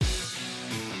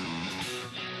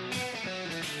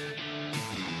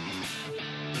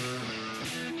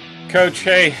Coach,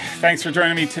 hey, thanks for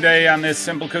joining me today on this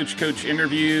SimpleCoach Coach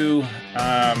interview.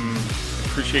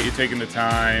 Appreciate you taking the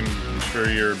time. I'm sure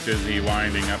you're busy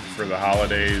winding up for the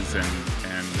holidays and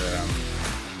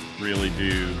really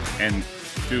do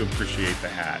appreciate the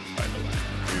hat, by the way.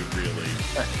 Do really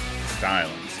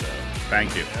styling, so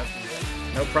thank you.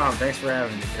 No problem. Thanks for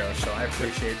having me, Coach. So I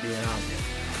appreciate being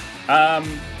on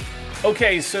here.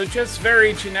 Okay, so just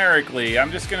very generically,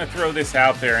 I'm just going to throw this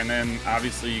out there, and then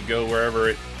obviously you go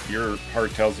wherever your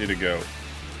heart tells you to go.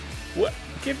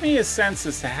 Give me a sense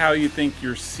as to how you think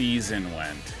your season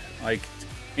went, like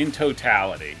in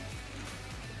totality.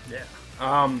 Yeah.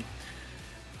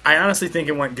 I honestly think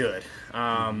it went good.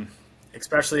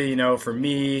 Especially, for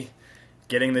me,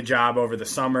 getting the job over the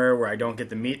summer where I don't get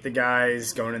to meet the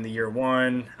guys, going into year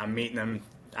one. I'm meeting them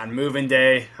on moving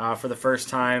day for the first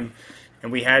time.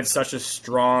 And we had such a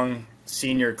strong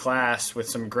senior class with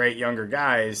some great younger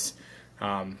guys.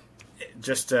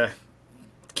 Just to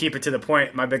keep it to the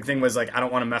point, my big thing was I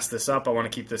don't want to mess this up. I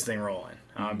want to keep this thing rolling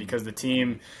because the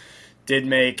team did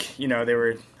make, they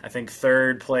were, I think,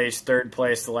 third place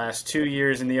the last 2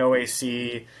 years in the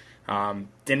OAC.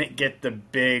 Didn't get the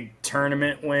big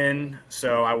tournament win,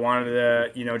 so I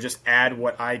wanted to, just add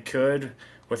what I could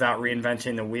without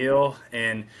reinventing the wheel.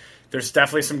 And there's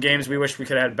definitely some games we wish we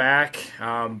could have had back,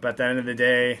 but at the end of the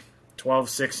day,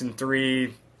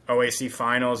 12-6-3, OAC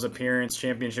finals appearance,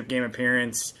 championship game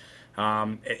appearance.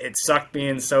 It sucked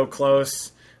being so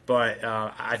close, but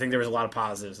I think there was a lot of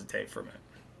positives to take from it.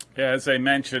 Yeah, as I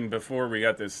mentioned before we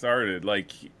got this started,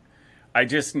 I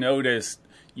just noticed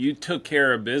you took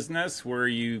care of business where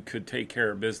you could take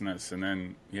care of business, and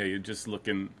then, you're just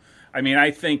looking. I mean,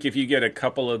 I think if you get a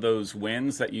couple of those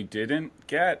wins that you didn't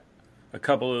get, a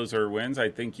couple of those are wins, I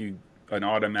think not an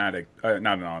automatic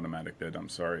bid, I'm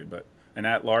sorry, but an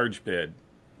at-large bid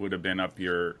would have been up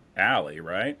your alley,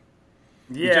 right?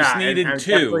 Yeah. You just needed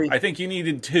two. I think you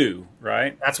needed two,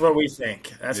 right? That's what we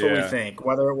think. What we think.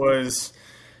 Whether it was,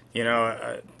 a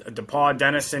DePaul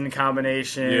Dennison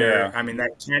combination. Yeah. I mean,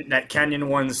 that Kenyon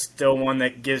one's still one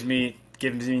that gives me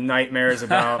nightmares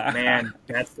about. Man,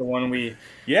 that's the one we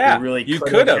really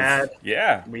could have had.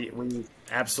 Yeah. We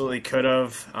absolutely could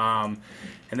have.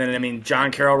 And then,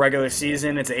 John Carroll regular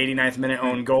season, it's an 89th minute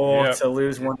own goal to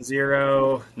lose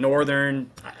 1-0. Northern,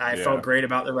 I felt great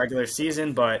about the regular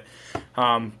season, but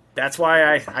that's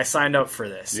why I signed up for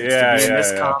this. It's to be in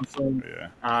this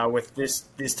conference with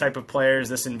this type of players,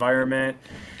 this environment.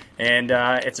 And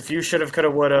it's a few should have, could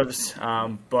have, would haves.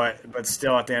 But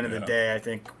still, at the end of the day, I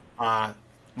think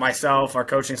myself, our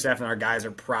coaching staff, and our guys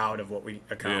are proud of what we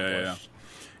accomplished.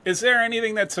 Is there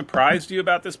anything that surprised you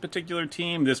about this particular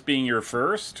team, this being your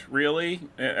first, really,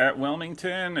 at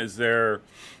Wilmington? Is there,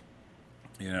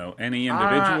 any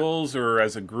individuals or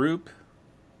as a group?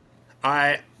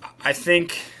 I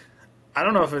think, I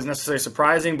don't know if it was necessarily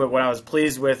surprising, but what I was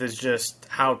pleased with is just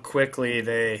how quickly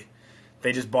they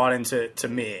just bought into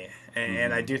me.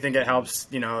 And I do think it helps,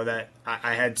 that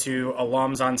I had two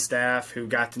alums on staff who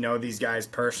got to know these guys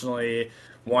personally,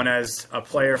 one as a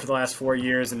player for the last 4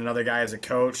 years and another guy as a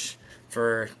coach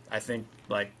for, I think,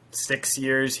 6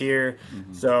 years here.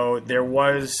 Mm-hmm. So there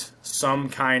was some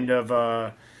kind of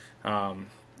I'm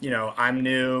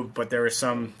new, but there were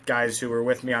some guys who were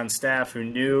with me on staff who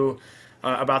knew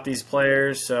about these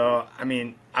players. So,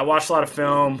 I watched a lot of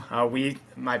film.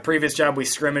 My previous job, we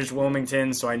scrimmaged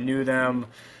Wilmington, so I knew them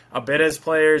a bit as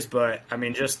players, but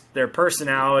just their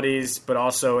personalities, but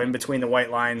also in between the white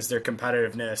lines, their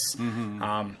competitiveness. Mm-hmm.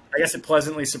 I guess it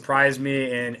pleasantly surprised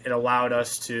me, and it allowed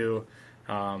us to,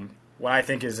 what I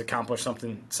think is accomplish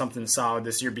something solid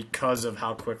this year because of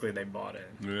how quickly they bought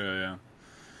in. Yeah.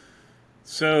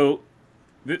 So,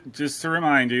 just to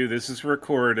remind you, this is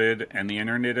recorded, and the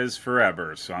internet is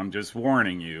forever. So I'm just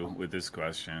warning you with this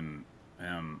question.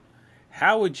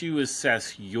 How would you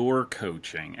assess your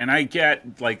coaching? And I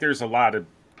get, there's a lot of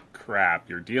crap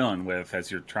you're dealing with as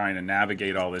you're trying to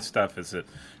navigate all this stuff as a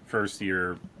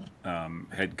first-year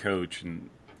head coach. And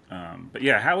but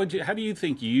yeah, how do you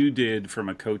think you did from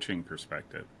a coaching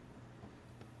perspective?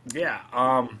 Yeah,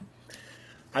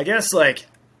 I guess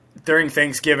during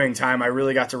Thanksgiving time, I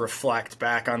really got to reflect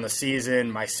back on the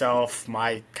season, myself,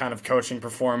 my kind of coaching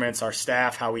performance, our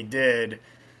staff, how we did.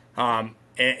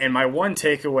 And my one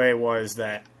takeaway was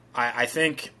that I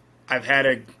think I've had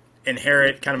an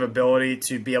inherent kind of ability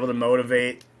to be able to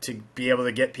motivate, to be able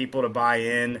to get people to buy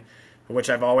in,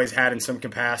 which I've always had in some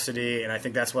capacity. And I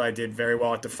think that's what I did very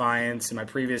well at Defiance in my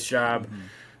previous job.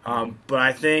 Mm-hmm. But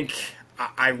I think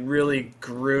I really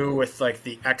grew with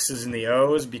the X's and the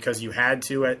O's because you had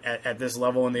to at this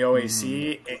level in the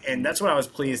OAC. Mm-hmm. And that's what I was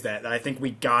pleased at. I think we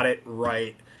got it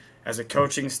right as a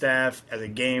coaching staff, as a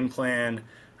game plan,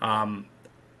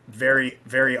 very,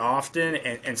 very often.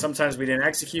 And sometimes we didn't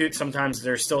execute. Sometimes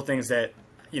there's still things that,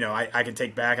 I could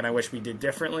take back and I wish we did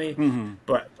differently. Mm-hmm.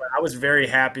 But I was very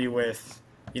happy with,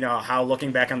 how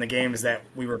looking back on the game is that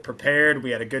we were prepared,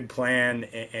 we had a good plan,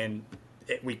 and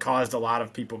we caused a lot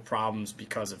of people problems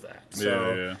because of that.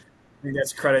 So I think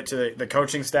that's credit to the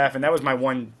coaching staff, and that was my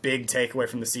one big takeaway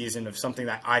from the season of something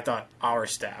that I thought our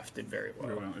staff did very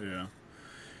well. Yeah.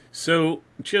 So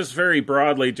just very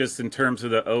broadly, just in terms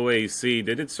of the OAC,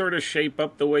 did it sort of shape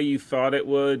up the way you thought it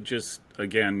would? Just,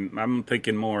 again, I'm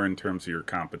thinking more in terms of your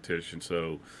competition.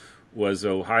 So was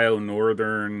Ohio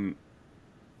Northern,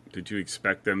 did you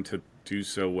expect them to do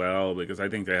so well? Because I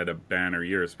think they had a banner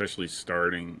year, especially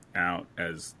starting out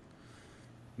as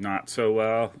not so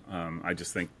well. I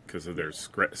just think because of their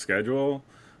schedule.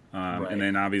 Right. And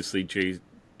then obviously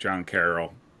John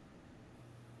Carroll.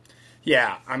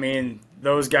 Yeah, I mean,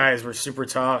 those guys were super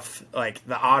tough. Like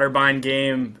the Otterbein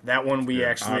game, that one we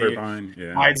actually tied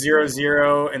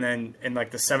 0-0, and then in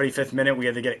like the 75th minute we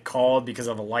had to get it called because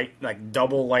of a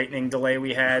double lightning delay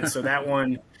we had. So that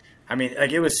one, I mean,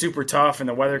 like it was super tough, and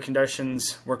the weather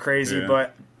conditions were crazy.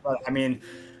 But I mean,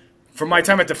 from my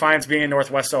time at Defiance being in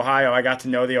Northwest Ohio, I got to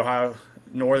know the Ohio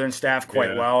Northern staff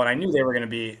quite well, and I knew they were going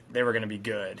to be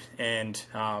good. And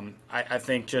I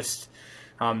think just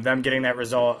them getting that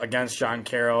result against John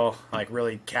Carroll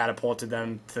really catapulted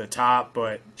them to the top.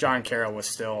 But John Carroll was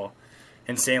still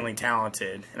insanely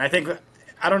talented, and I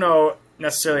don't know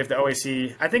necessarily if the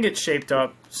OAC. I think it shaped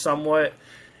up somewhat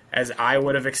as I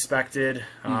would have expected.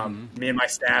 Me and my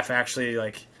staff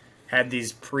actually had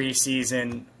these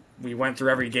preseason. We went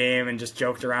through every game and just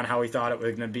joked around how we thought it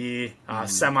was going to be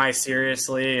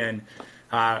semi-seriously, and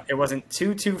it wasn't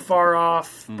too far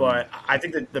off. But I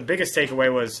think that the biggest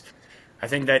takeaway was I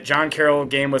think that John Carroll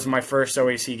game was my first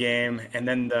OAC game, and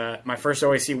then my first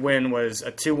OAC win was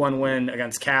a 2-1 win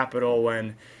against Capital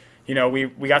when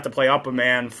we got to play up a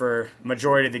man for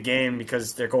majority of the game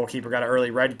because their goalkeeper got an early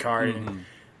red card. And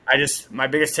my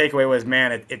biggest takeaway was,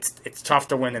 man, it's tough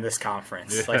to win in this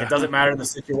conference. It doesn't matter the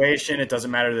situation, it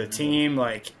doesn't matter the team.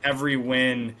 Every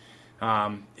win,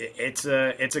 it's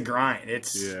a grind.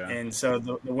 And so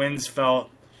the wins felt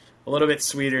a little bit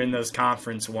sweeter in those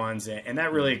conference ones, and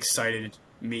that really excited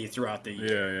me throughout the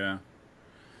year.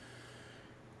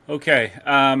 Yeah. Okay.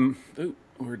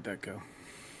 Where'd that go?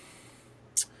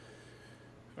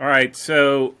 All right.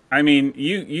 So, I mean,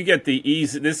 you get the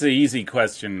easy. This is an easy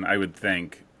question, I would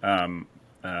think.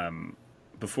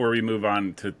 Before we move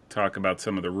on to talk about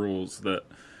some of the rules,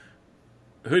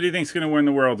 who do you think is going to win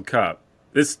the World Cup?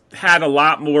 This had a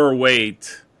lot more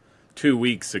weight 2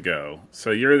 weeks ago,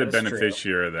 so you're the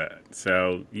beneficiary of that.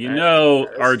 So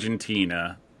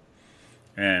Argentina,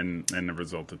 and the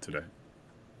result of today.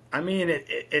 I mean,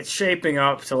 it's shaping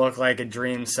up to look like a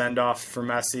dream send-off for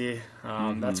Messi.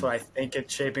 That's what I think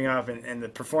it's shaping up, and the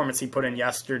performance he put in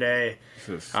yesterday,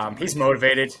 he's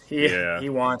motivated. He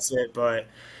wants it, but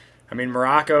I mean,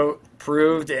 Morocco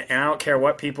proved, and I don't care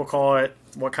what people call it,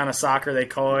 what kind of soccer they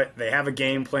call it, they have a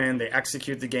game plan, they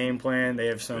execute the game plan, they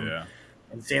have some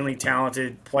insanely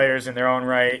talented players in their own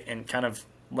right, and kind of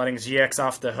letting ZX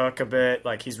off the hook a bit.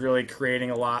 He's really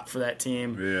creating a lot for that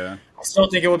team. Yeah. I still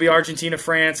think it will be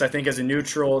Argentina-France. I think as a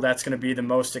neutral, that's going to be the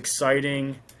most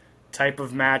exciting type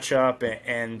of matchup,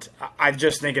 and I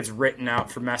just think it's written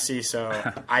out for Messi, so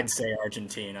I'd say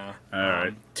Argentina. All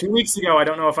right. 2 weeks ago, I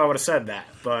don't know if I would have said that,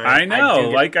 but I know.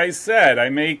 Like I said,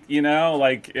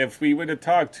 if we would have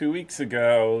talked 2 weeks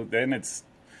ago, then it's.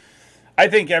 I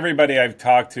think everybody I've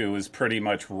talked to is pretty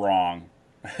much wrong.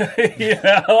 And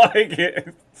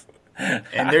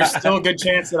there's still a good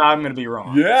chance that I'm going to be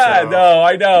wrong. Yeah, so. No,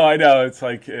 I know. It's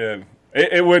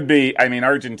it would be. I mean,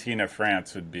 Argentina,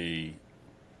 France would be.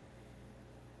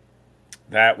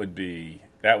 That would be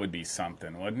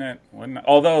something, wouldn't it?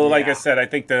 Although, I said, I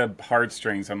think the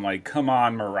heartstrings. I'm like, come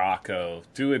on, Morocco,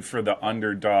 do it for the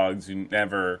underdogs.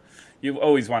 You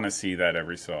always want to see that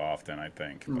every so often, I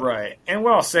think. But. Right. And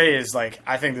what I'll say is, I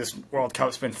think this World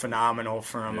Cup's been phenomenal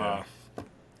from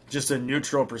just a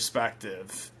neutral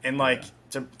perspective. And,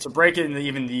 to break it into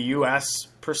even the U.S.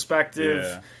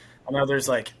 perspective, I know there's,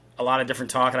 a lot of different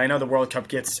talk. And I know the World Cup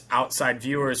gets outside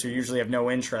viewers who usually have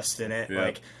no interest in it.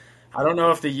 Yeah. I don't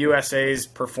know if the USA's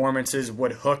performances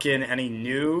would hook in any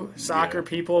new soccer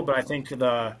people, but I think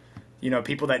the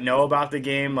people that know about the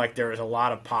game, there was a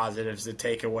lot of positives to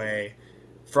take away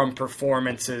from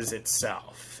performances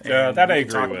itself. Yeah, that I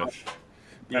agree with.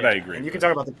 That I agree. And you can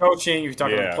talk about the coaching, you can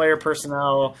talk about the player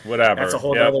personnel. Whatever. That's a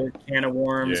whole other can of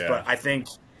worms. Yeah. But I think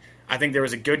there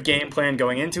was a good game plan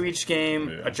going into each game.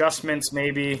 Yeah. Adjustments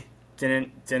maybe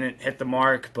didn't hit the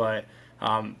mark, but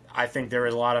I think there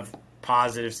was a lot of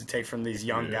positives to take from these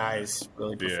young guys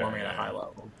really performing at a high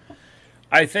level.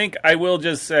 I think I will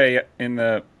just say in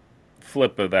the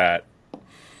flip of that,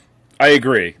 I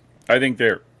agree. I think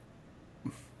you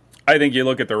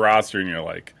look at the roster and you're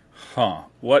like,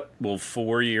 what will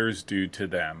 4 years do to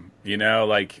them? You know,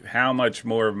 like how much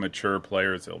more mature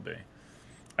players they'll be.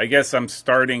 I guess I'm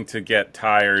starting to get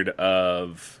tired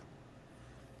of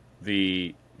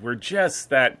we're just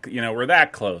that, we're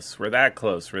that close. We're that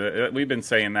close. We've been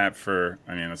saying that for,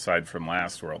 aside from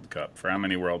last World Cup, for how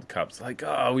many World Cups? Like,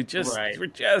 we're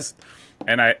just,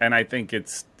 and I think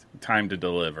it's time to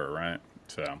deliver, right?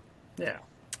 So, yeah.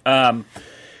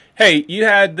 Hey, you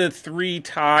had the 3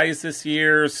 ties this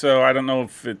year, so I don't know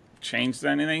if it changed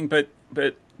anything, but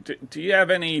do you have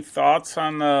any thoughts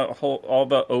on all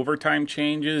the overtime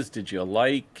changes? Did you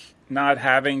like not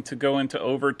having to go into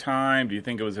overtime? Do you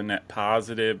think it was a net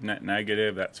positive, net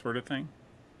negative, that sort of thing?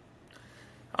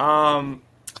 It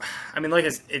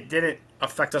didn't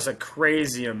affect us a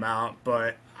crazy amount,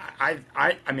 but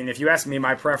if you ask me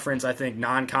my preference, I think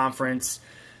non-conference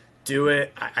do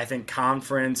it. I think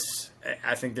conference,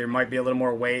 I think there might be a little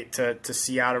more weight to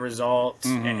see out a result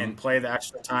and play the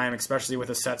extra time, especially with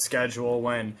a set schedule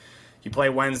when you play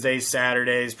Wednesdays,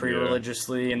 Saturdays pretty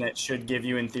religiously, and that should give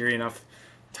you, in theory, enough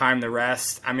time to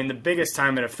rest. The biggest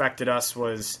time it affected us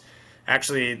was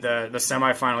actually the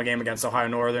semifinal game against Ohio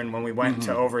Northern when we went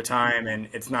to overtime, and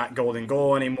it's not golden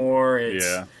goal anymore.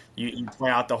 It's you play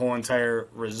out the whole entire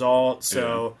result.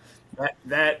 So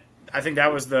that I think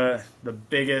that was the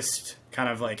biggest kind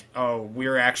of like,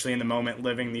 we're actually in the moment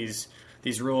living these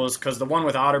rules, because the one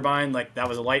with Otterbein, like that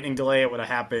was a lightning delay. It would have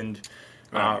happened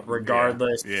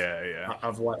regardless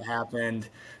of what happened.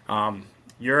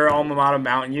 Your alma mater,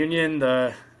 Mountain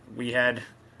Union, we had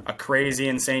a crazy,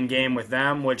 insane game with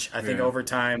them, which I think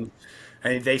overtime,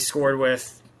 they scored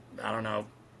with,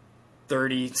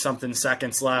 30-something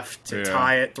seconds left to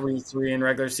tie it 3-3 in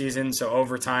regular season. So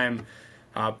overtime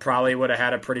probably would have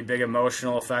had a pretty big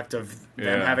emotional effect of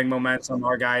them having momentum,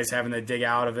 our guys having to dig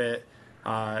out of it,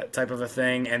 type of a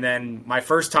thing. And then my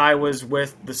first tie was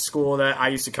with the school that I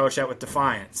used to coach at with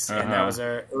Defiance. And that was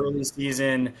an early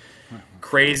season,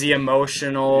 crazy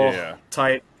emotional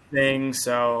type thing.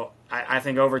 So I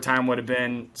think overtime would have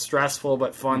been stressful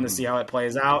but fun to see how it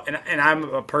plays out. And I'm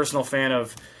a personal fan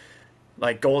of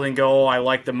like golden goal. I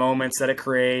like the moments that it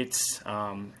creates.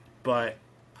 But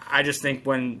I just think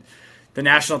when the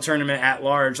national tournament at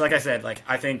large, like I said,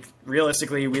 I think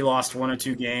realistically we lost 1 or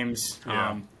 2 games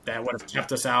that would have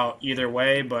kept us out either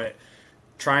way. But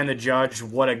trying to judge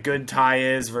what a good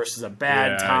tie is versus a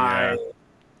bad tie,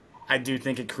 I do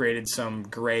think it created some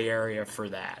gray area for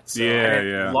that. So I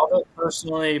didn't love it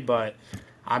personally, but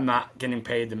I'm not getting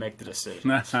paid to make the decision.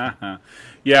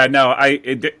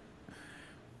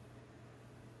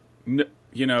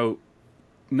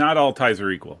 Not all ties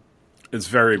are equal. It's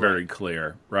very, very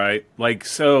clear, right? Like,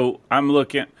 so I'm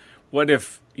looking, what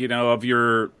if, of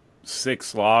your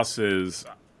 6 losses,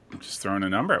 I'm just throwing a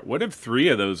number, what if 3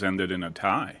 of those ended in a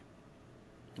tie?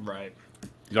 Right.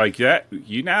 Like that,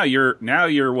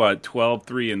 you're what,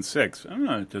 12-3-6? I don't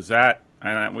know, does that,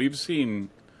 and we've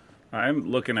seen,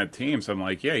 I'm looking at teams, I'm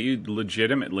like, you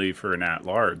legitimately for an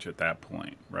at-large at that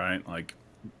point, right? Like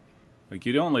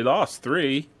you'd only lost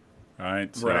 3,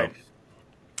 right? So, right.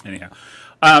 Anyhow.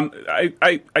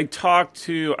 I talked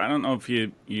to, I don't know if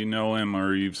you know him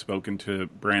or you've spoken to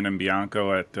Brandon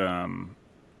Bianco at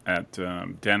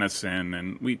Denison,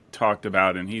 and we talked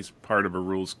about, and he's part of a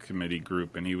rules committee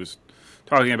group, and he was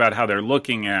talking about how they're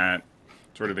looking at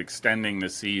sort of extending the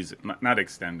season,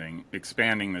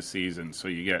 expanding the season, so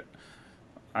you get,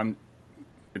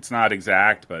 it's not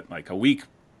exact, but like a week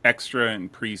extra in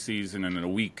preseason and then a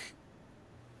week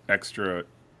extra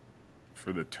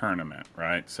for the tournament,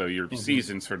 right? So your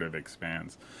season sort of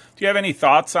expands. Do you have any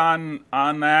thoughts on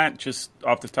that, just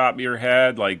off the top of your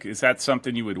head? Like, is that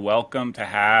something you would welcome to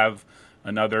have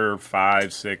another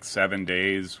 5, 6, 7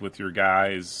 days with your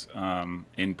guys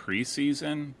in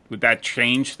preseason? Would that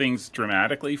change things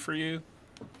dramatically for you?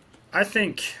 I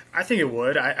think it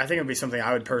would. I think it would be something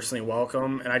I would personally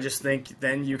welcome, and I just think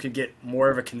then you could get more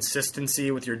of a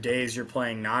consistency with your days you're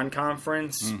playing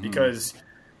non-conference, because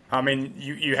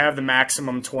you have the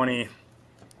maximum 20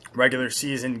 regular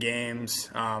season games.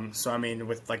 So,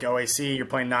 with like OAC, you're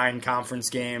playing 9 conference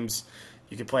games.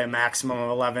 You could play a maximum of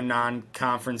 11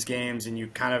 non-conference games, and you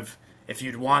kind of, if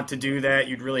you'd want to do that,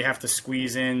 you'd really have to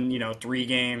squeeze in, 3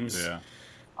 games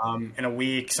in a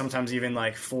week, sometimes even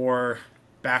like 4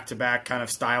 back-to-back kind of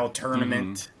style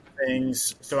tournament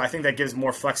things. So I think that gives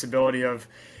more flexibility of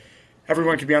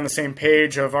everyone could be on the same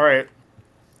page of, all right,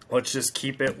 let's just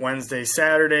keep it Wednesday,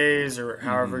 Saturdays, or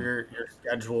however your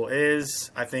schedule is.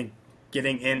 I think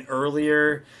getting in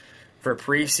earlier for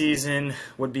preseason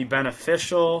would be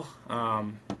beneficial.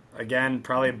 Again,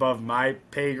 probably above my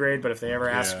pay grade, but if they ever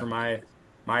ask for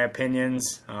my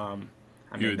opinions,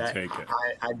 You'd take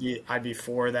it. I'd be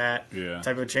for that Yeah.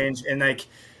 type of change. And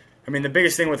the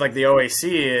biggest thing with the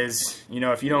OAC is,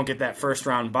 if you don't get that first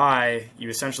round bye, you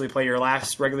essentially play your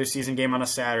last regular season game on a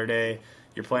Saturday.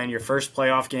 You're playing your first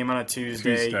playoff game on a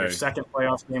Tuesday. Your second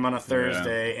playoff game on a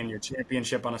Thursday, and your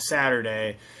championship on a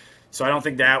Saturday. So I don't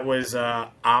think that was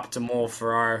optimal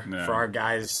for our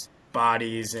guys'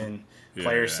 bodies and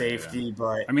player safety.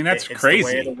 But that's it's crazy.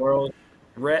 The way of the world.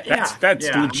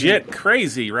 That's legit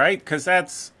crazy, right? Because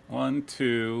that's 1,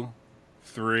 2,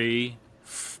 3,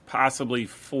 possibly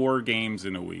 4 games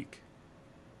in a week.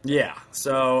 Yeah,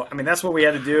 so that's what we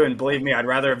had to do, and believe me, I'd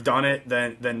rather have done it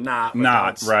than not.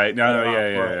 Not right?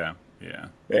 No, yeah.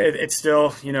 It's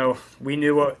still, we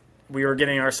knew what we were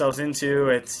getting ourselves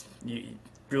into. You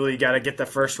really got to get the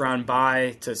first round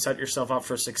bye to set yourself up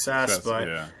for success, but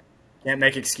can't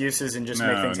make excuses and just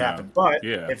make things happen. But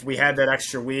if we had that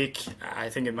extra week, I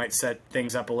think it might set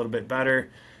things up a little bit better.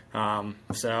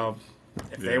 So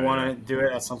if they want to do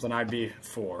it, that's something I'd be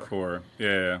for.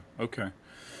 Okay.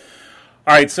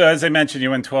 All right, so as I mentioned,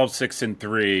 you went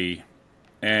 12-6-3,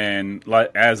 and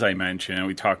as I mentioned,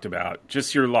 we talked about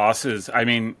just your losses.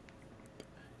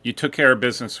 You took care of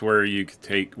business where you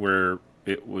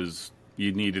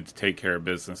needed to take care of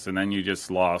business, and then you just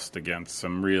lost against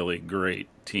some really great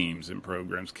teams and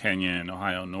programs. Kenyon,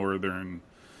 Ohio Northern,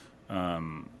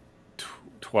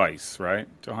 twice, right?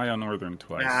 Ohio Northern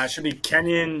twice. Yeah, it should be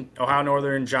Kenyon, Ohio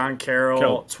Northern, John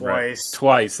Carroll twice. Right.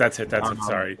 Twice. That's it.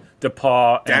 Sorry.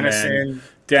 DePaul Denison. And then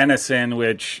Denison,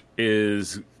 which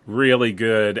is really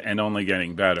good and only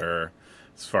getting better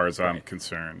as far as I'm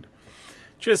concerned.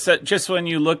 Just when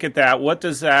you look at that, what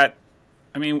does that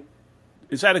 –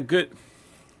 is that a good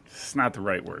 – it's not the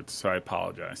right word, so I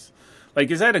apologize.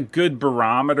 Is that a good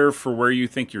barometer for where you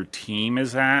think your team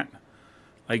is at?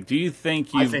 Do you think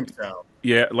I think so.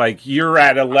 Yeah, you're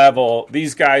at a level,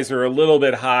 these guys are a little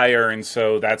bit higher, and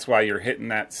so that's why you're hitting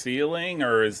that ceiling,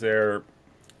 or is there,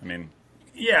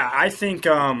 Yeah, I think,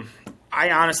 I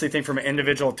honestly think from an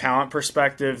individual talent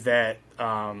perspective that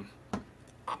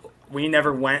we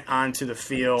never went onto the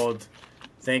field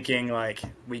thinking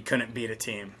we couldn't beat a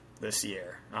team this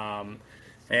year.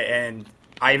 And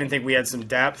I even think we had some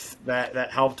depth that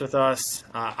helped with us.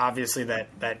 Obviously,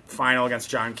 that final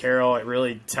against John Carroll, it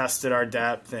really tested our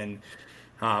depth, and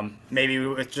maybe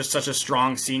with just such a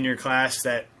strong senior class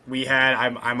that we had,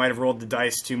 I might have rolled the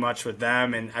dice too much with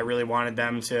them, and I really wanted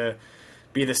them to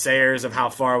be the sayers of how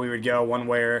far we would go one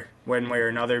way or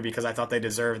another, because I thought they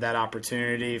deserved that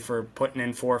opportunity for putting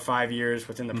in 4 or 5 years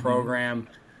within the program.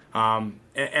 And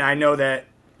I know that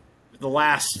the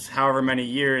last however many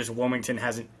years, Wilmington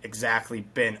hasn't exactly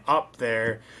been up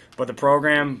there, but the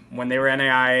program, when they were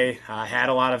NAIA, had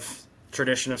a lot of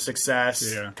tradition of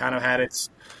success, kind of had its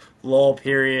lull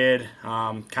period,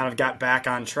 kind of got back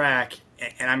on track.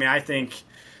 And I think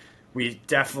we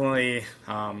definitely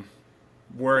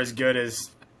were as good as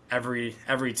every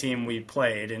team we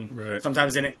played, and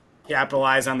sometimes didn't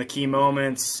capitalize on the key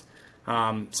moments.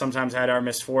 Sometimes had our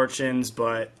misfortunes,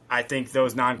 but I think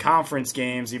those non-conference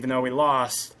games, even though we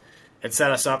lost, it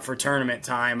set us up for tournament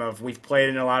time. We've played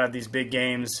in a lot of these big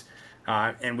games,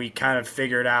 and we kind of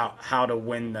figured out how to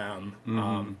win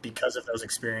them because of those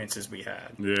experiences we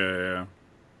had.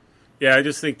 Yeah, I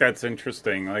just think that's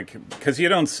interesting, because you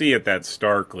don't see it that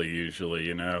starkly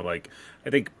usually, I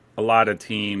think a lot of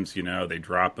teams, they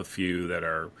drop a few that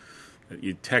are,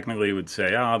 you technically would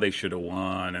say, they should have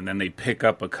won, and then they pick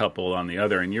up a couple on the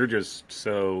other, and you're just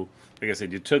so, like I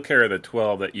said, you took care of the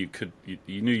 12 that you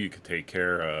knew you could take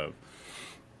care of,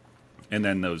 and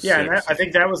then those 6. And I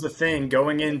think that was the thing,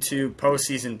 going into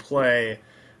postseason play,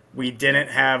 we didn't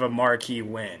have a marquee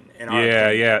win in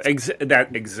our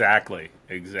exactly.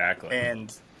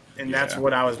 And that's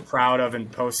what I was proud of in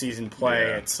postseason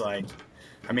play. It's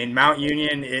Mount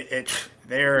Union,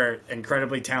 they're an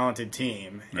incredibly talented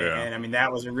team. And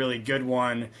that was a really good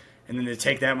one. And then to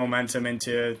take that momentum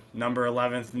into number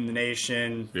 11th in the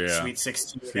nation, Sweet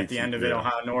 16 at the end of it,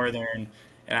 Ohio Northern.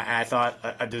 And I thought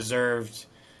a deserved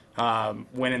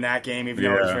win in that game, even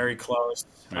though it was very close.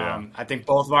 I think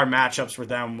both of our matchups with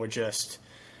them were just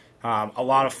a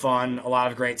lot of fun, a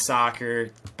lot of great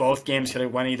soccer. Both games could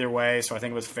have went either way, so I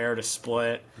think it was fair to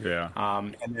split.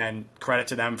 And then credit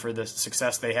to them for the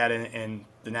success they had in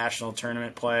the national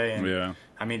tournament play.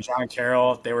 And John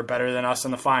Carroll, they were better than us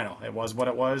in the final. It was what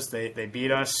it was. They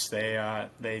beat us.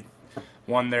 They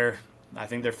won their I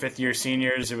think they're fifth-year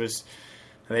seniors.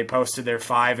 They posted their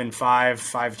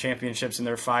 5 championships in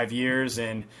their 5 years,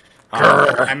 and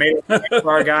I made a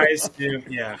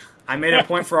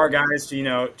point for our guys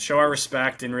to show our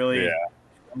respect and really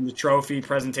the trophy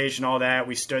presentation, all that.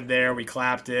 We stood there, we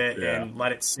clapped it, and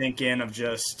let it sink in of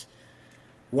just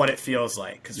what it feels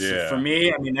like. Because for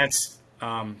me, I mean, that's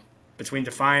between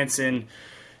Defiance and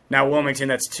now Wilmington,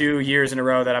 that's 2 years in a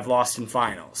row that I've lost in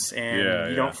finals, and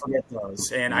you don't forget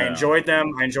those. And I enjoyed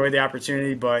them. I enjoyed the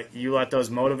opportunity, but you let those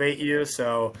motivate you.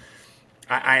 So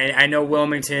I know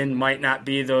Wilmington might not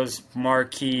be those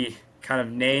marquee kind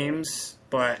of names,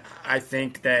 but I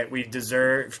think that we've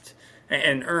deserved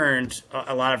and earned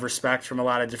a lot of respect from a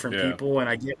lot of different people. And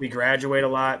I get we graduate a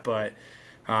lot, but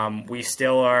we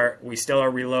still are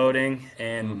reloading.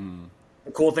 And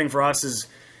the cool thing for us is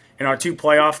in our 2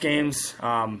 playoff games,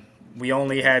 we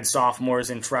only had sophomores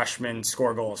and freshmen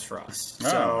score goals for us.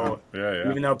 So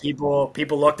even though people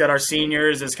looked at our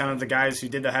seniors as kind of the guys who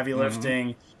did the heavy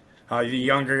lifting, the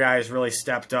younger guys really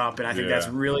stepped up, and I think that's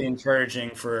really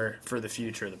encouraging for the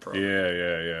future of the program.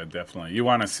 Yeah, definitely. You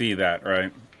want to see that,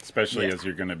 right? Especially as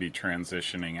you're going to be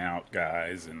transitioning out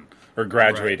guys or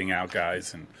graduating out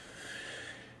guys. And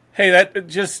hey, that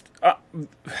just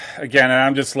again, and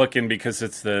I'm just looking because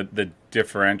it's the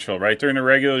differential, right? During the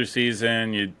regular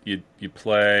season, you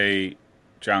play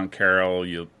John Carroll,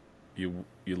 you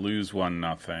lose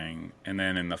 1-0, and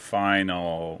then in the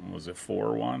final, was it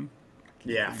 4-1?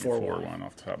 Yeah, 4-1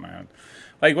 off the top of my head.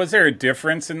 Like, was there a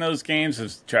difference in those games?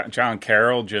 Was John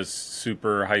Carroll just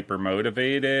super hyper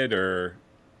motivated, or?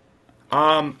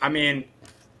 I mean,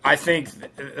 I think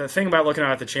the thing about looking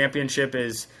at the championship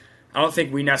is I don't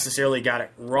think we necessarily got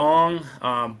it wrong,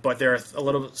 but there are a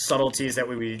little subtleties that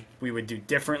we would do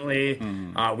differently.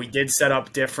 We did set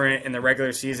up different in the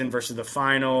regular season versus the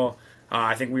final.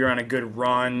 I think we were on a good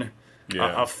run.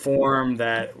 A form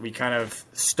that we kind of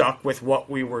stuck with what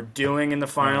we were doing in the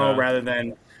final rather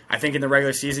than I think in the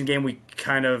regular season game we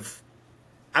kind of,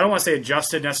 I don't want to say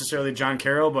adjusted necessarily John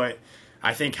Carroll, but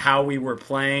I think how we were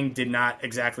playing did not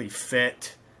exactly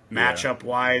fit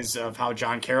matchup-wise of how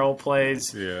John Carroll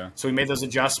plays. Yeah. So we made those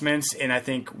adjustments, and I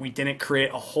think we didn't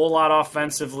create a whole lot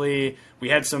offensively. We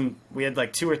had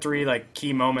like 2 or 3 like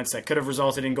key moments that could have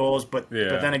resulted in goals, but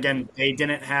then again, they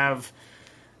didn't have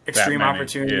extreme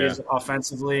opportunities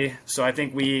offensively. So I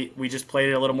think we just played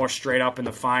it a little more straight up in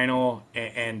the final.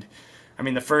 And I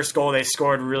mean, the first goal they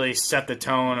scored really set the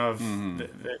tone of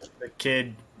the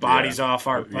kid bodies off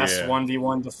our best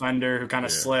 1v1 defender who kind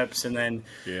of slips and then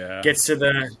gets to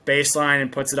the baseline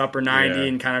and puts it upper 90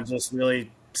 and kind of just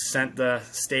really sent the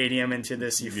stadium into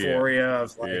this euphoria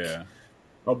of like,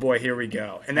 oh boy, here we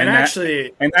go. And then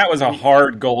that was a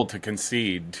hard goal to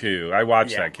concede too. I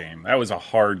watched that game. That was a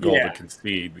hard goal to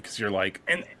concede because you're like,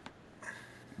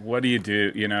 what do you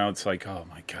do? You know, it's like, oh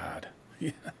my God.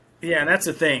 Yeah, and that's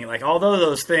the thing. Like, although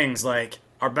those things, like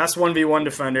our best 1v1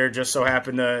 defender just so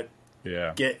happened to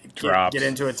get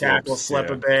into a tackle,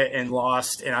 slip a bit, and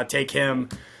lost. And I'd take him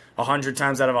 100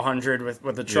 times out of 100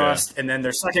 with the trust. And then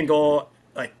their second goal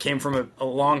like came from a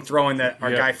long throw in that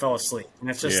our guy fell asleep. And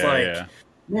it's just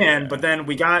man. But then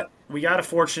we got a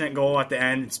fortunate goal at the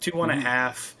end. It's 2-1 at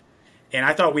half, and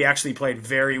I thought we actually played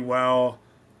very well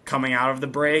coming out of the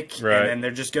break. Right. And then they're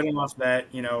just good enough that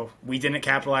we didn't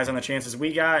capitalize on the chances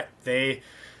we got. They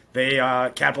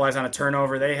capitalized on a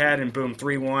turnover they had, and boom,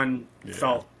 3-1.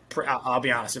 Felt. I'll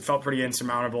be honest, it felt pretty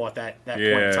insurmountable at that point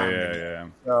in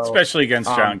time. So, especially against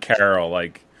John Carroll,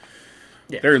 like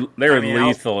they're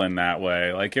lethal in that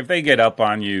way. Like if they get up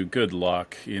on you, good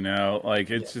luck. Like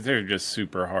they're just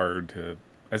super hard to.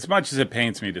 As much as it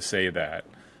pains me to say that.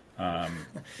 Well,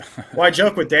 I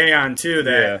joke with Dayon too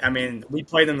that I mean we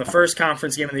played them the first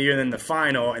conference game of the year, then the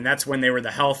final, and that's when they were the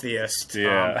healthiest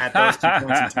at those 2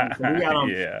 points in time. So we got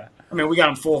them. I mean, we got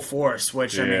them full force,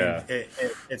 which I mean,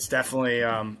 it's definitely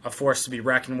a force to be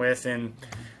reckoned with, and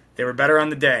they were better on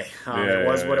the day. It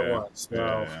was what it was.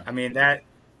 So I mean, that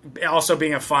also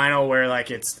being a final where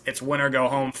like it's win or go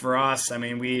home for us. I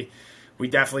mean, we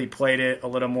definitely played it a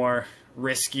little more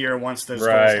riskier once those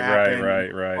goals happened.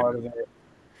 Right. Part of it.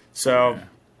 So,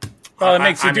 well, it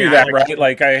makes you do that, right?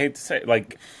 Like I hate to say,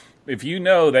 like if you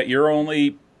know that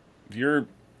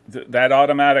that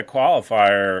automatic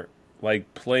qualifier.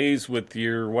 Like plays with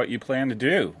what you plan to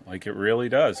do. Like it really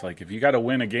does. Like if you got to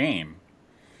win a game,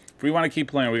 if we want to keep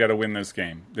playing, we got to win this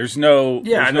game. There's no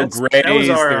grays.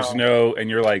 There's no, and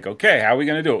you're like, okay, how are we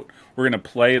going to do it? We're going to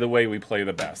play the way we play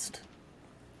the best.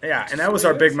 Yeah, and that was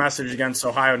our big message against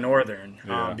Ohio Northern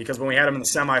because when we had them in the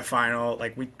semifinal,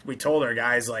 like we told our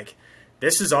guys like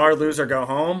this is our lose or go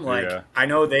home. Like, Yeah. I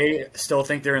know they still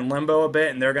think they're in limbo a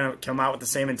bit and they're going to come out with the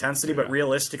same intensity, but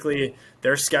realistically,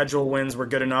 their schedule wins were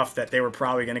good enough that they were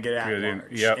probably going to get at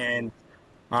large. Yep. And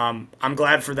I'm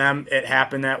glad for them it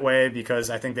happened that way because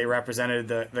I think they represented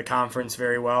the conference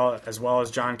very well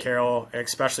as John Carroll,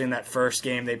 especially in that first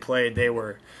game they played. They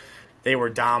were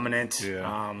dominant.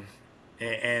 Yeah.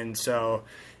 And so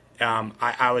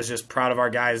I was just proud of our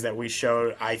guys that we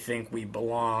showed I think we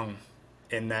belong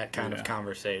in that kind of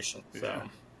conversation. So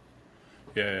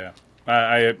Yeah.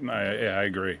 I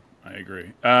agree.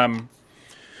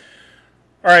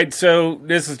 All right, so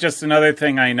this is just another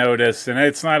thing I noticed, and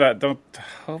it's not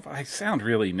I sound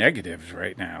really negative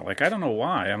right now. Like, I don't know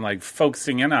why. I'm like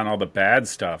focusing in on all the bad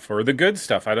stuff or the good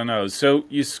stuff. I don't know. So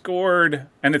you scored,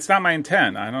 and it's not my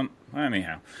intent.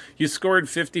 Anyhow. You scored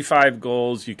 55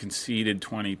 goals. You conceded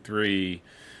 23.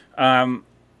 Do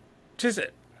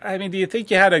you think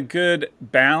you had a good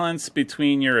balance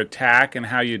between your attack and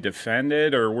how you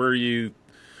defended, or do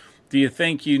you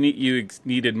think you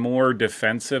needed more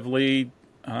defensively?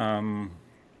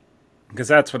 Because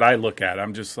that's what I look at.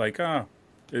 I'm just like,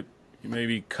 you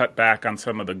maybe cut back on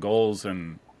some of the goals.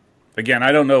 And again,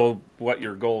 I don't know what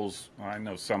your goals, I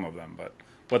know some of them, but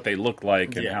what they look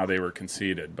like and how they were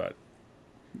conceded. But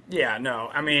yeah, no,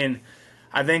 I mean,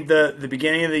 I think the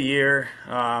beginning of the year,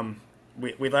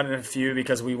 we let in a few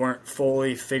because we weren't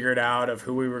fully figured out of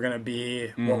who we were going to be,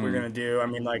 what we were going to do. I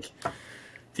mean, like,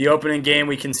 the opening game,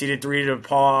 we conceded 3 to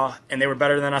DePaul, and they were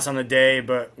better than us on the day,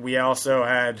 but we also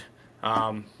had,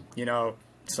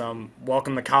 some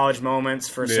welcome to college moments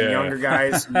for some younger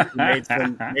guys who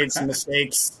made some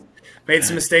mistakes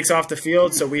off the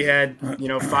field. So we had,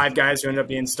 5 guys who ended up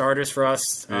being starters for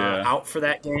us out for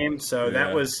that game. So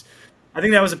I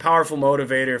think that was a powerful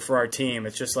motivator for our team.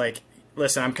 It's just like,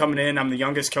 listen, I'm coming in. I'm the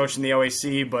youngest coach in the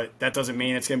OAC, but that doesn't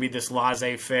mean it's going to be this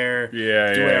laissez-faire, do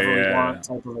whatever we want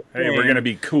type of a hey, thing. we're going to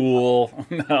be cool.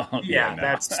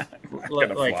 That's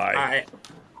like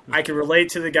I can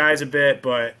relate to the guys a bit,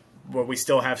 but we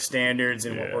still have standards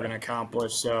and what we're going to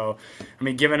accomplish. So, I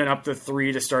mean, giving it up to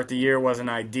 3 to start the year wasn't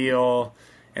ideal.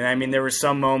 And, I mean, there were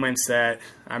some moments that,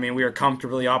 we were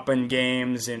comfortably up in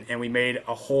games, and we made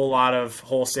a whole lot of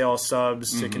wholesale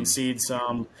subs to concede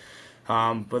some.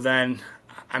 But then,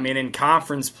 in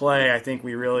conference play, I think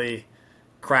we really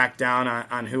cracked down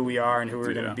on who we are and who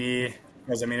we're going to be.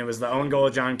 Because, it was the own goal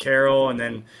of John Carroll, and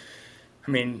then,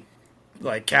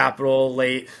 Capital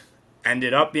late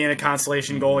ended up being a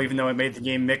consolation goal, even though it made the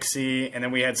game mixy. And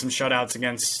then we had some shutouts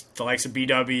against the likes of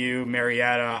BW,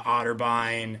 Marietta,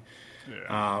 Otterbein.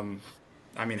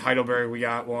 Heidelberg, we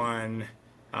got one.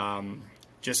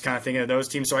 Just kind of thinking of those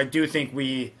teams. So I do think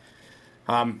we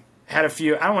had a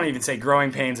few, I don't want to even say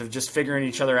growing pains of just figuring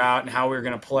each other out and how we were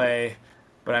going to play.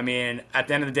 But, at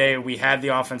the end of the day, we had the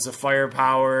offensive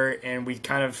firepower, and we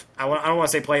kind of, I don't want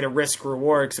to say played a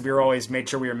risk-reward because we were always made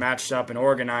sure we were matched up and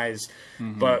organized.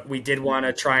 But we did want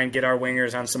to try and get our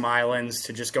wingers on some islands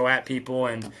to just go at people.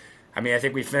 And, I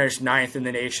think we finished 9th in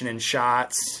the nation in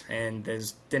shots, and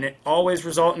didn't always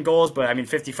result in goals. But,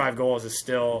 55 goals is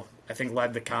still, I think,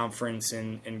 led the conference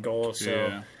in goals.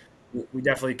 So we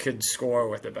definitely could score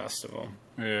with the best of them.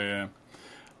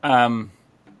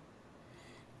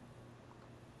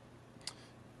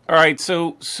 All right,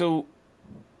 so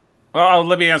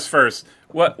let me ask first.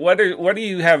 What do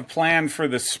you have planned for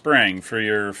the spring for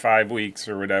your 5 weeks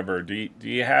or whatever? Do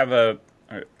you have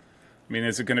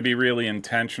is it going to be really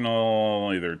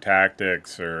intentional, either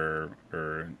tactics or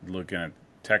looking at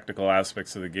technical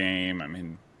aspects of the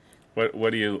game?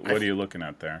 What are you looking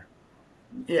at there?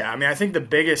 Yeah, I think the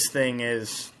biggest thing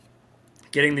is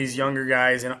getting these younger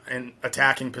guys in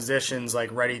attacking positions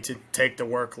ready to take the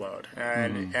workload.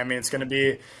 And it's going to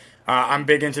be I'm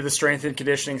big into the strength and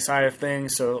conditioning side of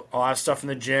things, so a lot of stuff in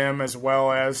the gym as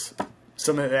well as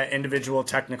some of that individual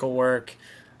technical work.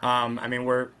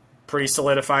 We're pretty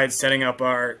solidified setting up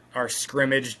our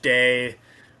scrimmage day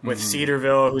with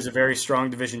Cedarville, who's a very strong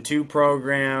Division II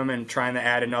program, and trying to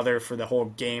add another for the whole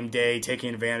game day,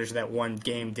 taking advantage of that one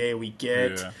game day we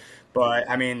get. Yeah. But,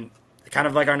 kind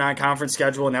of like our non-conference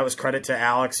schedule, and that was credit to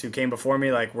Alex who came before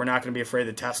me. We're not going to be afraid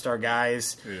to test our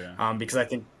guys because I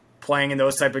think playing in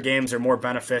those type of games are more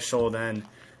beneficial than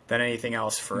anything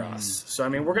else for us. So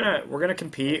we're gonna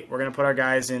compete. We're gonna put our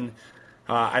guys in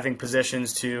I think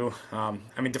positions to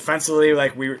defensively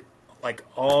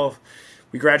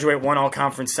we graduate one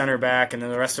all-conference center back, and then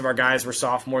the rest of our guys were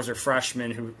sophomores or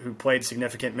freshmen who played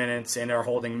significant minutes and are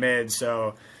holding mid.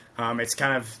 So it's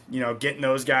kind of, getting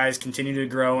those guys continue to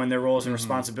grow in their roles and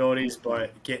responsibilities,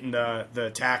 but getting the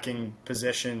attacking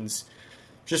positions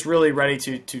just really ready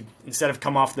to instead of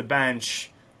come off the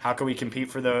bench, how can we compete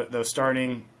for those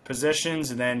starting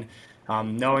positions, and then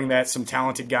knowing that some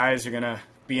talented guys are going to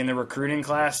be in the recruiting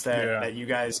class that you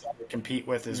guys have to compete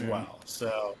with as well.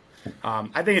 So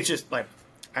I think it's just like,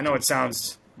 I know it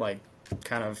sounds like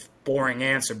kind of boring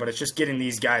answer, but it's just getting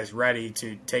these guys ready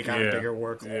to take on a bigger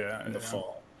workload in the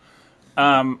fall.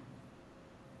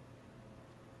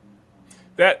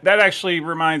 That actually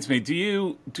reminds me. Do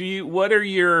you what are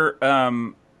your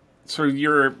sort of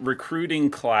your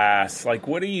recruiting class, like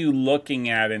what are you looking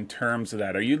at in terms of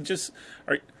that?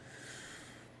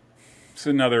 It's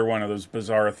another one of those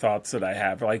bizarre thoughts that I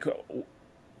have. Like,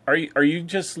 are you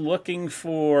just looking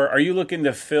for? Are you looking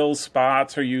to fill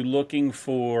spots? Are you looking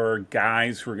for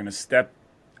guys who are going to step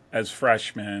as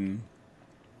freshmen,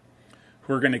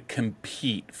 who are going to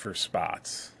compete for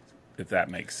spots? If that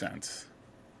makes sense.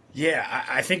 Yeah,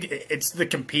 I think it's the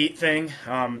compete thing,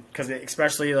 because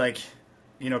especially like,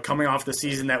 coming off the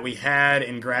season that we had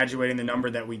and graduating the number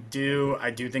that we do,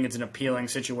 I do think it's an appealing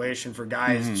situation for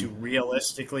guys to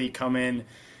realistically come in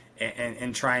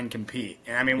and try and compete.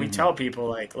 And I mean, we tell people,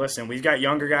 like, listen, we've got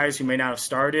younger guys who may not have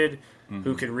started,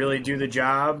 who could really do the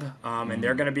job, and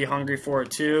they're going to be hungry for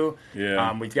it too.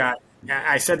 Yeah. We've got,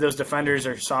 I said those defenders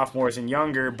are sophomores and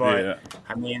younger, but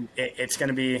I mean, it's going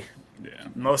to be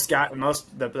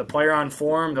the player on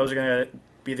form, those are going to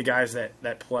be the guys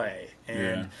that play.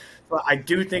 And but I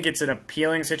do think it's an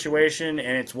appealing situation,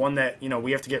 and it's one that,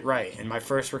 we have to get right. In my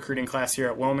first recruiting class here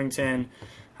at Wilmington,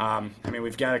 I mean,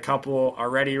 we've got a couple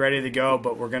already ready to go,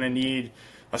 but we're going to need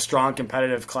a strong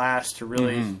competitive class to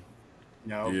really,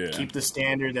 keep the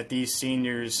standard that these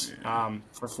seniors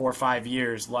for 4 or 5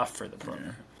 years left for the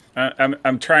program.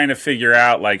 I'm trying to figure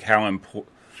out like how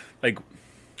important, like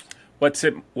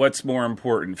what's more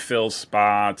important, fill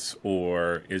spots,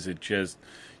 or is it just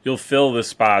you'll fill the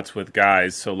spots with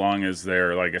guys so long as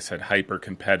they're, like I said, hyper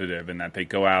competitive, and that they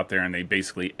go out there and they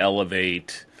basically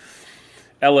elevate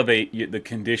the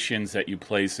conditions that you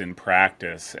place in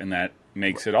practice, and that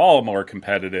makes it all more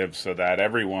competitive so that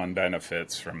everyone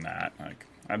benefits from that. Like,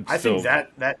 I think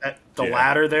that the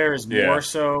latter there is more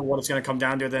so what it's going to come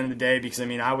down to at the end of the day, because I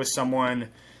mean, I was someone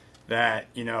that,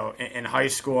 in high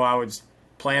school I was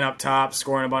playing up top,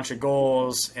 scoring a bunch of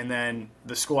goals, and then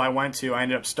the school I went to, I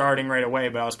ended up starting right away,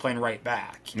 but I was playing right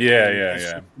back.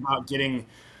 It's about getting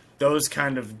those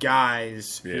kind of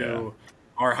guys who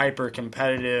are hyper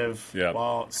competitive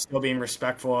while still being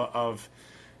respectful of,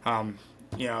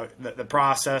 the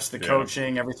process, the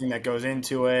coaching, everything that goes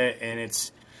into it, and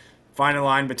it's finding a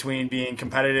line between being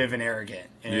competitive and arrogant.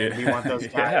 And we want those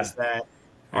guys that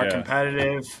are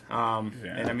competitive,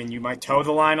 and I mean, you might toe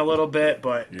the line a little bit,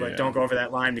 but don't go over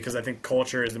that line, because I think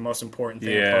culture is the most important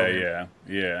thing.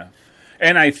 Yeah.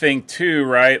 And I think too,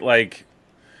 right? Like,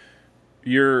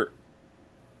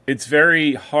 it's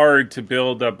very hard to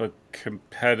build up a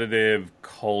competitive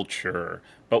culture,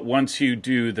 but once you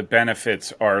do, the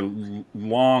benefits are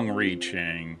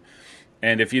long-reaching.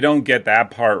 And if you don't get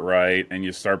that part right, and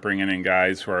you start bringing in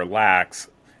guys who are lax,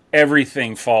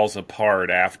 everything falls apart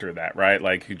after that, right?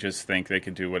 Like, who just think they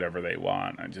could do whatever they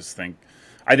want.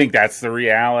 I think that's the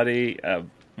reality of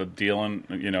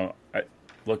dealing,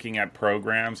 looking at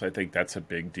programs. I think that's a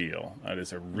big deal. That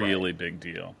is a really big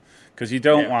deal, because you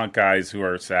don't want guys who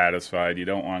are satisfied. You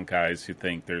don't want guys who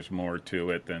think there's more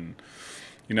to it than,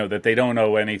 that they don't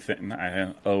owe anything.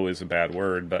 Owe is a bad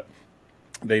word, but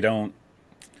they don't.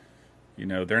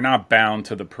 They're not bound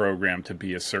to the program to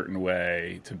be a certain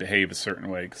way, to behave a certain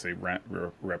way, because they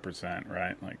represent,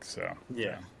 right? Like, so.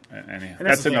 Yeah. And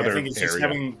that's another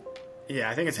area.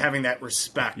 I think it's having that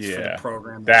respect for the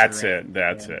program. That's it.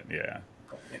 Yeah.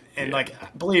 And like,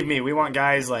 believe me, we want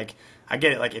guys, like, I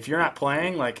get it. Like, if you're not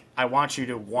playing, like, I want you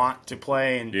to want to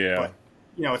play. And but,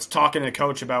 it's talking to the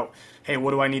coach about, hey,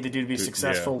 what do I need to do to be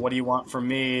successful? What do you want from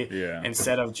me?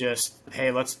 Instead of just,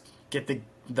 hey, let's get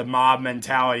the mob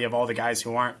mentality of all the guys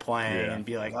who aren't playing and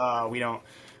be like, oh, we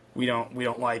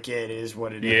don't like it. It is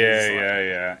what it is.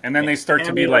 Yeah. And then they start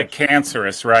to be like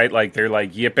cancerous, right? Like, they're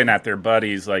like yipping at their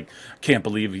buddies, like, can't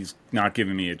believe he's not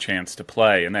giving me a chance to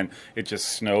play. And then it just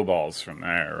snowballs from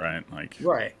there, right? Like,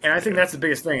 right. And I think that's the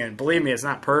biggest thing. And believe me, it's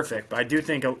not perfect, but I do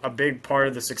think a big part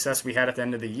of the success we had at the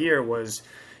end of the year was,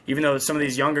 even though some of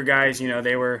these younger guys,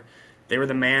 they were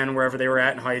the man wherever they were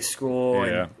at in high school,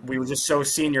 and we were just so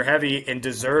senior heavy, and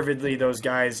deservedly those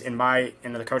guys, in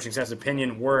the coaching staff's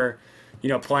opinion, were,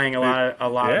 playing a lot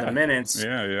of the minutes.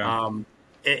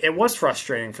 It was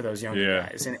frustrating for those younger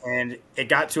guys, and it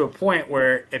got to a point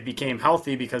where it became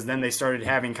healthy, because then they started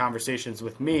having conversations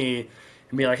with me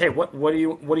and be like, hey, what do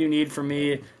you need from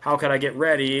me? How could I get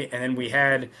ready? And then we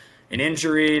had an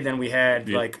injury, then we had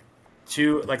like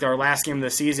two, like our last game of the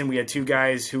season, we had two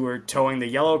guys who were towing the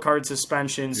yellow card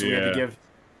suspension, so we had to give.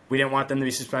 We didn't want them to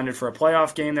be suspended for a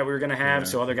playoff game that we were going to have,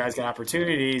 so other guys got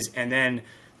opportunities, and then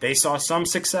they saw some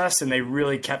success and they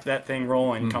really kept that thing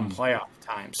rolling come playoff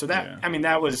time. So that I mean,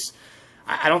 that was.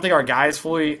 I don't think our guys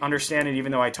fully understand it,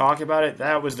 even though I talk about it.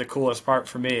 That was the coolest part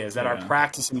for me, is that our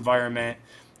practice environment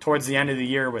towards the end of the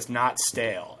year was not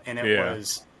stale, and it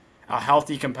was a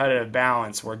healthy competitive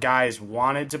balance where guys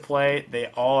wanted to play. They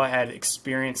all had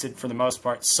experienced it for the most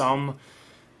part, some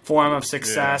form of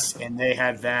success, and they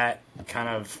had that kind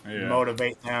of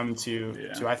motivate them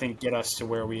to I think get us to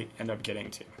where we end up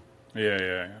getting to.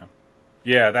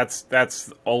 Yeah.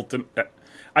 That's ultimate.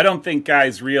 I don't think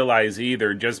guys realize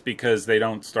either. Just because they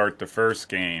don't start the first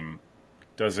game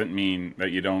doesn't mean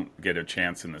that you don't get a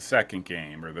chance in the second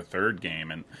game or the third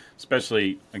game. And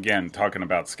especially, again, talking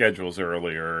about schedules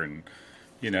earlier, and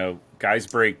guys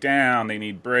break down. They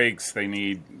need breaks. You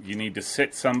need to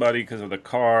sit somebody because of the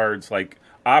cards. Like,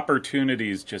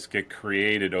 opportunities just get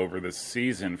created over the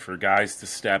season for guys to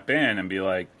step in and be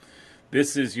like,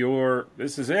 this is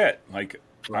it. Like,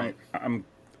 right.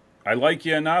 I like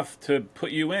you enough to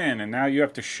put you in, and now you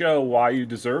have to show why you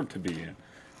deserve to be in.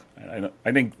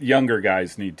 I think younger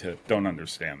guys don't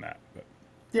understand that. But.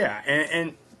 Yeah,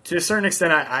 and to a certain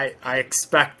extent, I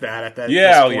expect that at that point.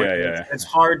 Yeah. It's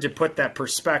hard to put that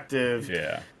perspective.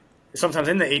 Yeah. Sometimes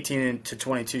in the 18 to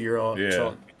 22-year-old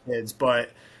kids,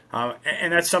 but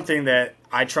and that's something that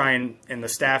I try and the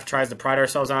staff tries to pride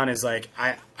ourselves on, is like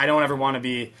I don't ever want to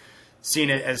be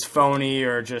seen it as phony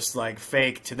or just like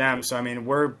fake to them. So, I mean,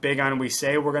 we're big on, we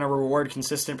say we're going to reward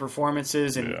consistent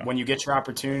performances. And when you get your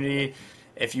opportunity,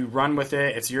 if you run with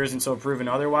it, it's yours until proven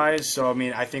otherwise. So, I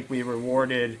mean, I think we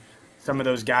rewarded some of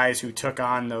those guys who took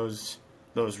on those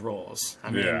roles.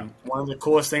 I mean, one of the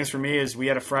coolest things for me is we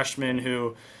had a freshman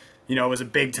who, was a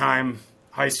big time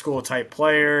high school type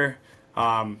player,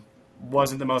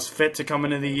 wasn't the most fit to come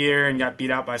into the year and got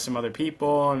beat out by some other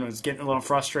people and was getting a little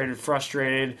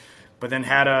frustrated, but then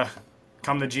had a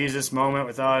come to Jesus moment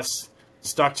with us,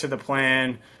 stuck to the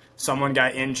plan. Someone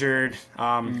got injured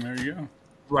there you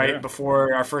go.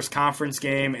 Before our first conference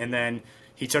game, and then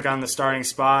he took on the starting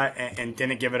spot and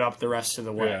didn't give it up the rest of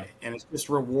the way. Yeah. And it's just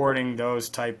rewarding those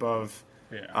type of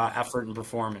effort and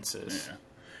performances. Yeah.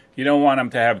 You don't want them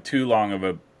to have too long of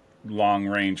a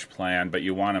long-range plan, but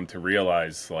you want them to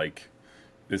realize, like,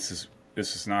 this is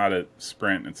not a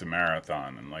sprint, it's a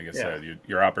marathon. And like I said,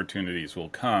 your opportunities will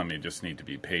come. You just need to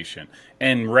be patient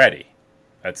and ready.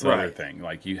 That's the other thing.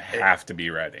 Like, you have to be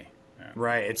ready. Yeah.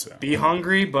 Right. It's be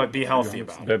hungry, but be healthy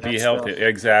about it. But be healthy.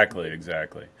 Exactly.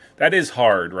 That is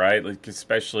hard, right? Like,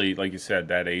 especially, like you said,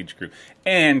 that age group.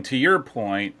 And to your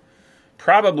point,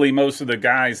 probably most of the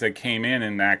guys that came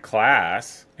in that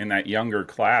class, in that younger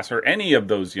class, or any of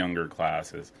those younger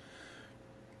classes,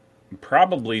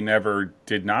 probably never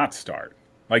did not start.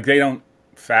 Like, they don't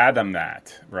fathom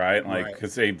that, right? Like,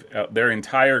 because their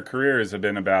entire careers have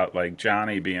been about, like,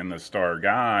 Johnny being the star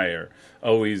guy, or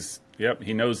always,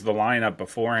 he knows the lineup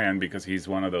beforehand because he's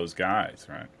one of those guys,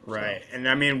 right? Right. So. And,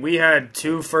 I mean, we had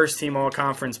 2 first-team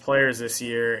all-conference players this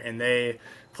year, and they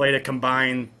played a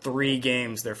combined 3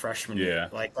 games their freshman year.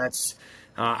 Like, that's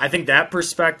I think that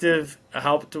perspective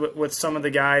helped with some of the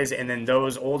guys, and then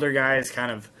those older guys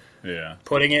kind of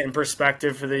putting it in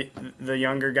perspective for the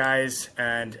younger guys.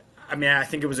 And I mean, I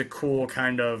think it was a cool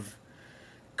kind of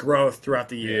growth throughout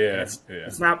the year.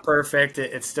 It's not perfect.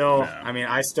 It's still, I mean,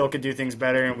 I still could do things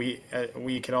better, and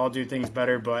we could all do things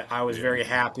better, but I was very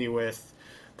happy with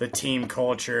the team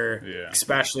culture,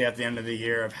 especially at the end of the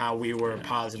year, of how we were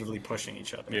positively pushing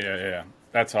each other. Yeah.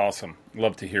 That's awesome.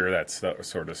 Love to hear that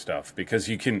sort of stuff, because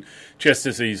you can just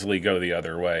as easily go the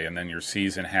other way, and then your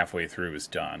season halfway through is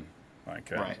done.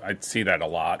 Like, I see that a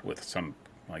lot with some,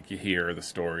 like, you hear the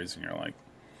stories and you're like,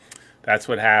 that's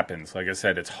what happens. Like I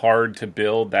said, it's hard to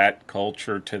build that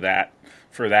culture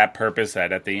for that purpose,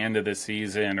 that at the end of the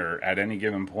season or at any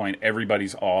given point,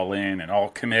 everybody's all in and all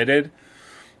committed,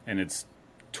 and it's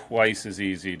twice as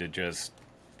easy to just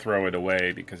throw it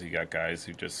away because you got guys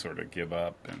who just sort of give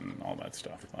up and all that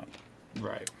stuff.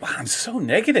 Right. Wow, I'm so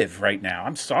negative right now.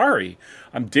 I'm sorry.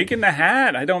 I'm digging the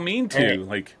hat. I don't mean to. Hey,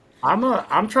 like,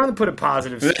 I'm trying to put a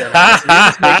positive spin on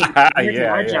this. Making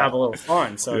my job a little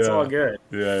fun, so it's all good.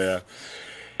 Yeah.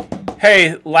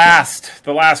 Hey, the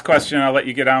last question. I'll let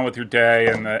you get on with your day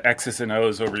and the X's and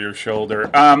O's over your shoulder.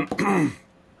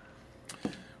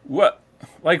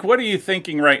 What are you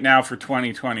thinking right now for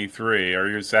 2023?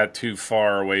 Or is that too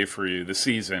far away for you? The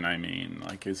season, I mean.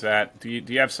 Like, is that, do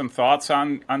you have some thoughts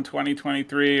on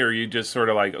 2023? Or are you just sort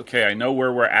of like, okay, I know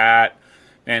where we're at,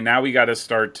 and now we got to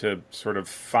start to sort of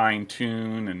fine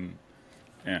tune, and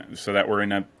so that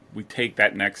we take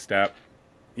that next step.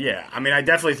 Yeah, I mean, I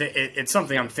definitely think it's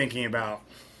something I'm thinking about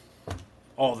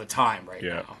all the time right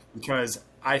now, because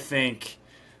I think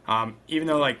even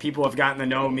though like people have gotten to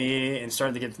know me and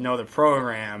started to get to know the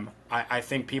program, I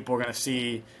think people are going to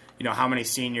see, you know, how many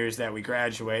seniors that we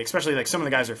graduate, especially like some of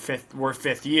the guys were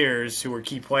fifth years who were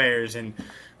key players, and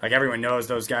like everyone knows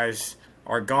those guys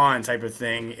are gone type of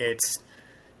thing. It's,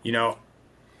 you know,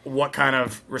 what kind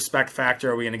of respect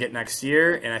factor are we going to get next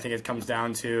year? And I think it comes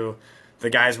down to the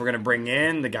guys we're going to bring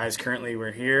in, the guys currently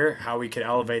we're here, how we could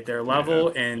elevate their level,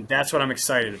 and that's what I'm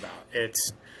excited about.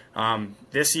 It's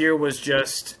this year was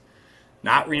just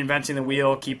not reinventing the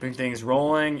wheel, keeping things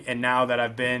rolling, and now that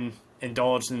I've been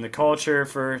indulged in the culture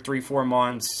for 3-4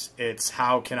 months, it's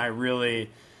how can I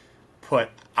really put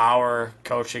our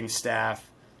coaching staff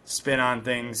spin on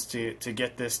things to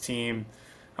get this team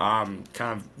kind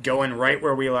of going right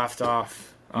where we left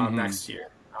off next year.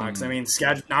 Because I mean,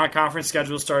 non-conference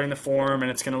schedule is starting to form,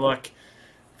 and it's going to look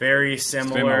very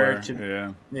similar to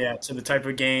the type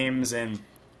of games, and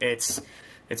it's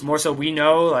more so we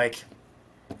know like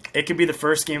it could be the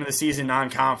first game of the season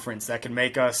non-conference that could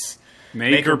make us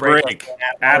make or break.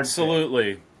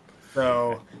 Absolutely.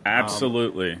 So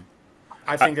absolutely,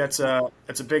 I think that's a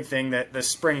big thing that the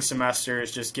spring semester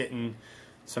is just getting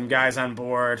some guys on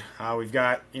board. We've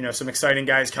got, you know, some exciting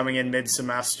guys coming in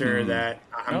mid-semester that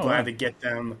I'm glad to get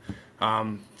them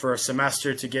for a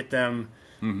semester to get them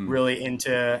really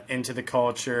into the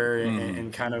culture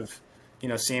and kind of, you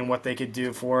know, seeing what they could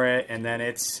do for it, and then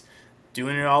it's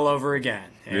doing it all over again.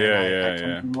 And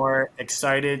I'm more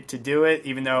excited to do it,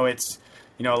 even though it's,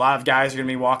 you know, a lot of guys are going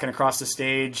to be walking across the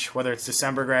stage, whether it's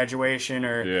December graduation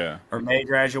or May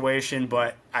graduation.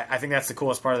 But I think that's the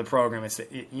coolest part of the program. It's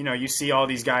that, you know, you see all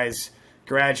these guys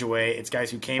graduate. It's guys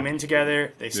who came in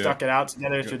together. They stuck it out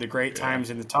together through the great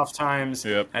times and the tough times.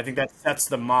 I think that's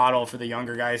the model for the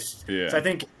younger guys. So I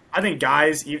think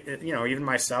guys, you know, even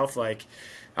myself, like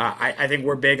I think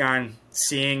we're big on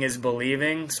seeing is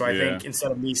believing. So I think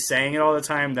instead of me saying it all the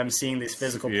time, them seeing this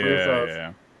physical proof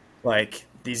of like,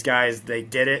 these guys, they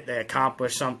did it. They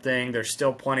accomplished something. There's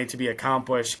still plenty to be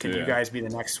accomplished. Could you guys be the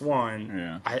next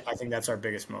one? I think that's our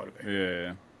biggest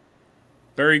motivator.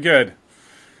 Very good.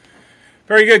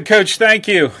 Very good, Coach. Thank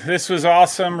you. This was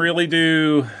awesome. Really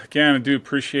do. Again, I do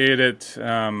appreciate it.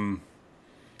 We'll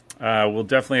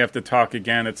definitely have to talk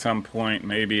again at some point,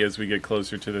 maybe as we get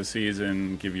closer to the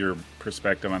season, give your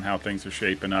perspective on how things are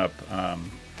shaping up.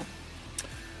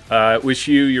 Wish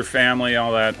you, your family,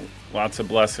 all that, lots of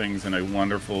blessings and a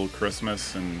wonderful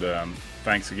Christmas. And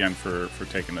thanks again for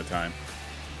taking the time.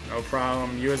 No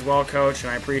problem. You as well, Coach.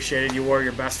 And I appreciated you wore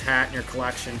your best hat in your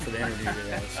collection for the interview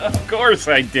today. So. Of course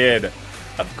I did.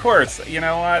 Of course. You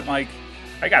know what? Like,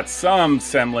 I got some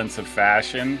semblance of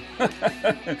fashion.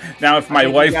 Now, if my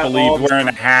wife believed wearing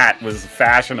a hat was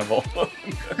fashionable.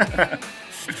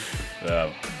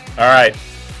 So, all right.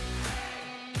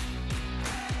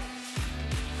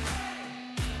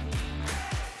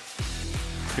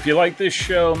 If you like this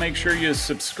show, make sure you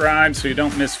subscribe so you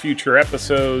don't miss future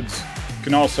episodes. You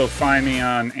can also find me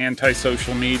on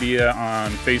anti-social media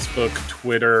on Facebook,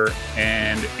 Twitter,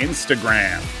 and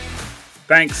Instagram.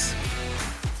 Thanks.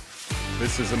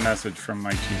 This is a message from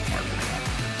my Chief Marketing Officer.